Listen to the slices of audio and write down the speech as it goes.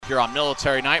here on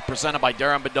Military Night, presented by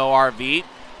Darren Bedell RV.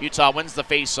 Utah wins the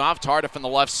faceoff. Tardif on the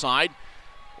left side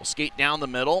will skate down the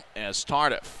middle as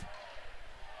Tardif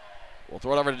will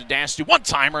throw it over to Dastu.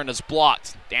 One-timer, and it's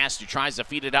blocked. Dastu tries to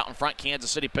feed it out in front.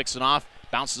 Kansas City picks it off.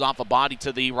 Bounces off a body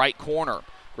to the right corner.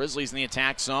 Grizzlies in the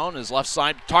attack zone. His left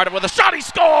side. Tardif with a shot. He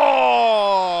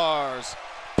scores!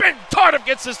 Ben Tardif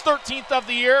gets his 13th of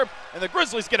the year, and the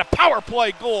Grizzlies get a power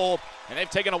play goal, and they've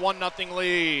taken a 1-0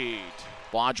 lead.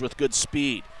 Lodge with good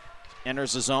speed.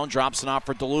 Enters the zone, drops it off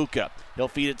for DeLuca. He'll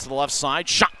feed it to the left side.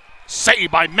 Shot!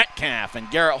 Saved by Metcalf, and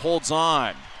Garrett holds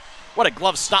on. What a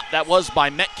glove stop that was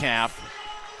by Metcalf.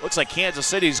 Looks like Kansas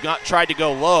City's tried to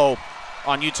go low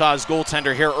on Utah's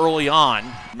goaltender here early on.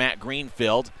 Matt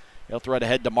Greenfield. He'll throw it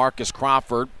ahead to Marcus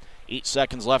Crawford. 8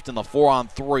 seconds left in the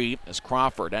 4-on-3 as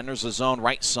Crawford enters the zone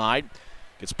right side.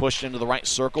 Gets pushed into the right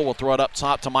circle. We'll throw it up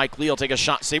top to Mike Lee. He'll take a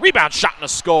shot, save, rebound, shot, and a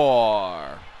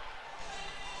score.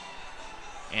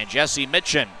 And Jesse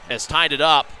Mitchin has tied it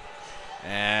up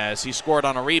as he scored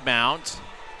on a rebound.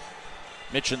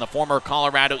 Mitchin, the former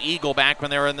Colorado Eagle back when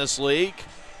they were in this league.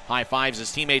 High fives his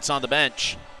teammates on the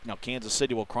bench. Now Kansas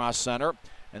City will cross center,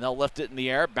 and they'll lift it in the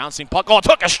air. Bouncing puck. Oh, it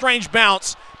took a strange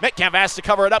bounce. Metcalf has to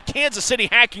cover it up. Kansas City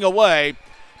hacking away,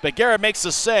 but Garrett makes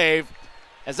the save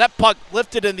as that puck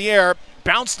lifted in the air,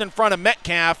 bounced in front of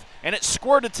Metcalf, and it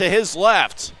squirted to his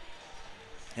left.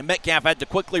 And Metcalf had to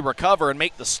quickly recover and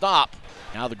make the stop.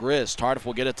 Now the Grizz. Tardif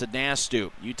will get it to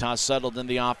Dastu. Utah settled in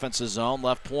the offensive zone,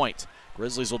 left point.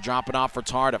 Grizzlies will drop it off for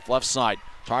Tardif, left side.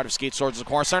 Tardif skates towards the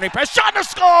corner, centering pass, shot, and a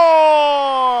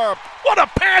score! What a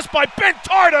pass by Ben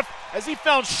Tardif as he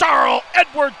found Charles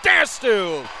Edward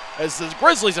Dastu as the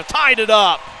Grizzlies have tied it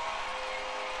up.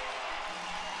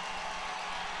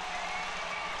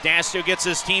 Dastu gets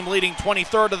his team leading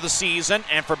 23rd of the season,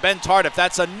 and for Ben Tardif,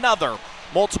 that's another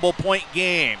multiple-point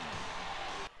game.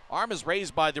 Arm is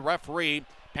raised by the referee.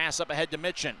 Pass up ahead to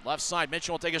Mitchin. Left side,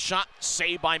 Mitchin will take a shot.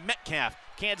 Saved by Metcalf.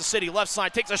 Kansas City left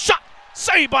side takes a shot.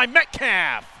 Saved by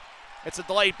Metcalf. It's a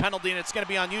delayed penalty, and it's going to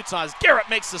be on Utah as Garrett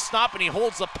makes the stop, and he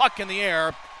holds the puck in the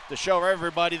air to show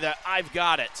everybody that I've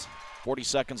got it. 40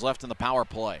 seconds left in the power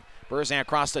play. Burzan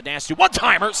across to Dastu.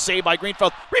 One-timer, saved by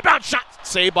Greenfield. Rebound shot,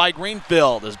 saved by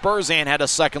Greenfield as Burzan had a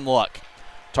second look.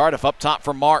 Tardif up top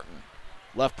for Martin.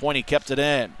 Left point, he kept it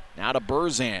in. Now to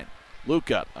Burzan.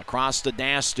 Luka across to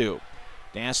Dastu.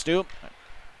 Dastu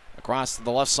across to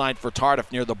the left side for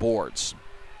Tardif near the boards.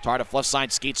 Tardif left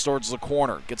side skates towards the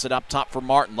corner. Gets it up top for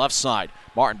Martin, left side.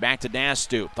 Martin back to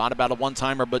Dastu. Thought about a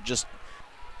one-timer, but just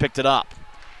picked it up.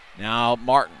 Now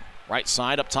Martin, right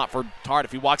side up top for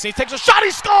Tardif. He walks in, he takes a shot,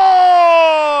 he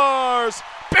scores!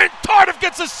 Ben Tardif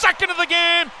gets his second of the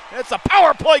game. It's a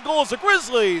power play goal as the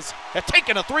Grizzlies have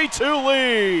taken a 3-2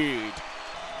 lead.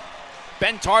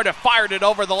 Ben Tardif fired it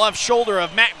over the left shoulder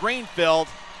of Matt Greenfield.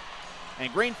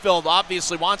 And Greenfield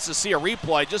obviously wants to see a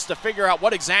replay just to figure out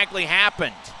what exactly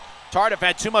happened. Tardif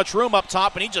had too much room up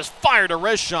top, and he just fired a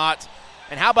wrist shot.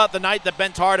 And how about the night that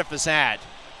Ben Tardif has had?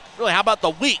 Really, how about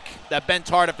the week that Ben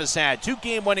Tardif has had? 2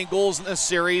 game-winning goals in this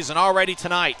series, and already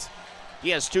tonight, he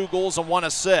has 2 goals and 1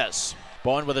 assist.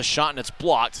 Bowen with a shot, and it's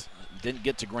blocked. Didn't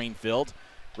get to Greenfield.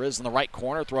 Grizz in the right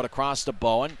corner, throw it across to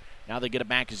Bowen. Now they get it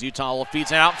back as Utah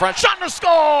feeds it out in front. Shot and a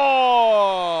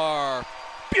score!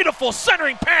 Beautiful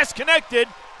centering pass connected,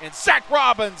 and Zach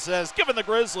Robbins has given the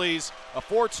Grizzlies a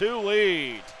 4-2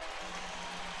 lead.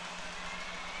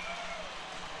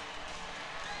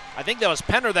 I think that was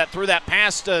Penner that threw that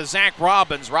pass to Zach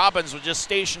Robbins. Robbins was just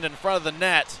stationed in front of the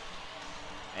net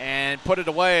and put it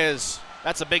away as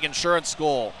that's a big insurance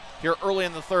goal here early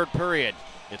in the third period.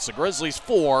 It's the Grizzlies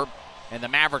 4 and the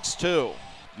Mavericks 2.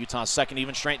 Utah's second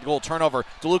even strength goal turnover.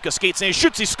 DeLuca skates in, he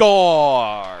shoots, he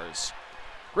scores.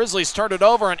 Grizzlies turned it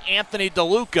over, and Anthony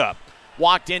DeLuca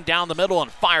walked in down the middle and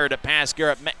fired it past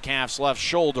Garrett Metcalf's left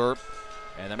shoulder.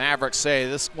 And the Mavericks say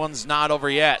this one's not over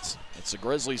yet. It's the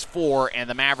Grizzlies 4 and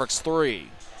the Mavericks 3.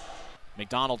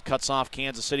 McDonald cuts off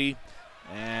Kansas City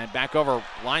and back over.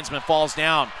 Linesman falls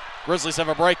down. Grizzlies have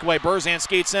a breakaway. Burzan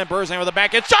skates in. Burzan with a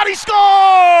backhand shot. He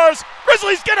scores!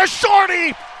 Grizzlies get a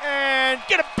shorty and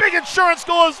get a big insurance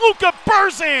goal as Luka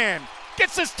Burzan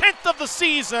gets his 10th of the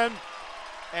season.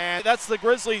 And that's the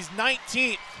Grizzlies'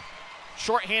 19th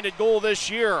shorthanded goal this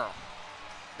year.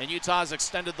 And Utah's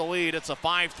extended the lead. It's a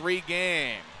 5-3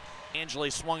 game. Angeli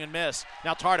swung and missed.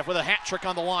 Now Tardif with a hat trick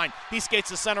on the line. He skates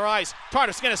to center ice.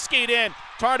 Tardif's going to skate in.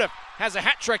 Tardif has a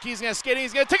hat trick. He's going to skate in.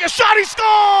 He's going to take a shot. He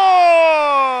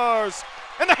scores!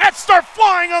 And the hats start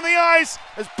flying on the ice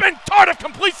as Ben Tardif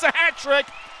completes the hat trick.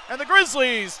 And the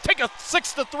Grizzlies take a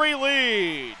 6-3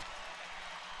 lead.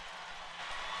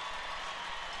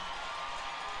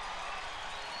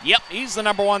 Yep, he's the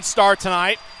number 1 star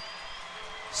tonight.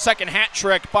 Second hat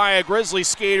trick by a Grizzly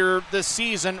skater this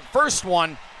season. First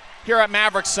one here at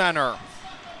Maverick Center.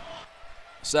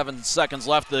 7 seconds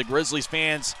left. The Grizzlies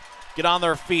fans get on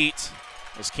their feet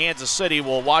as Kansas City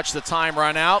will watch the time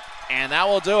run out, and that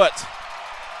will do it.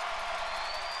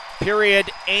 Period.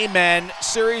 Amen.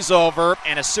 Series over,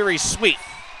 and a series sweep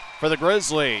for the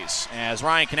Grizzlies as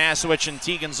Ryan Kanasowicz and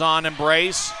Tegan Zahn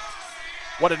embrace.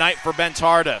 What a night for Ben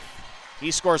Tardif.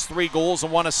 He scores 3 goals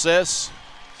and 1 assist.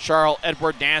 Charles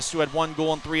Edward Dastu had 1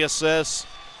 goal and 3 assists.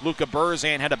 Luka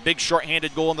Burzan had a big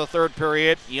shorthanded goal in the third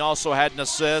period. He also had an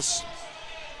assist.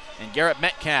 And Garrett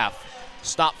Metcalf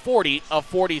stopped 40 of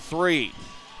 43.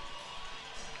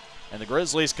 And the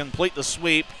Grizzlies complete the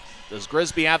sweep. Does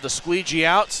Grisby have the squeegee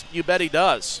out? You bet he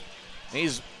does.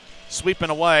 He's sweeping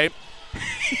away.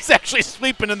 He's actually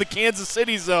sweeping in the Kansas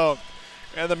City zone.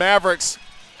 And the Mavericks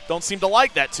don't seem to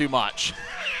like that too much.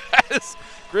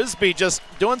 Grisby just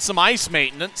doing some ice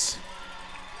maintenance.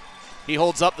 He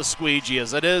holds up the squeegee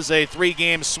as it is a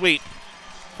 3-game sweep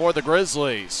for the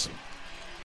Grizzlies.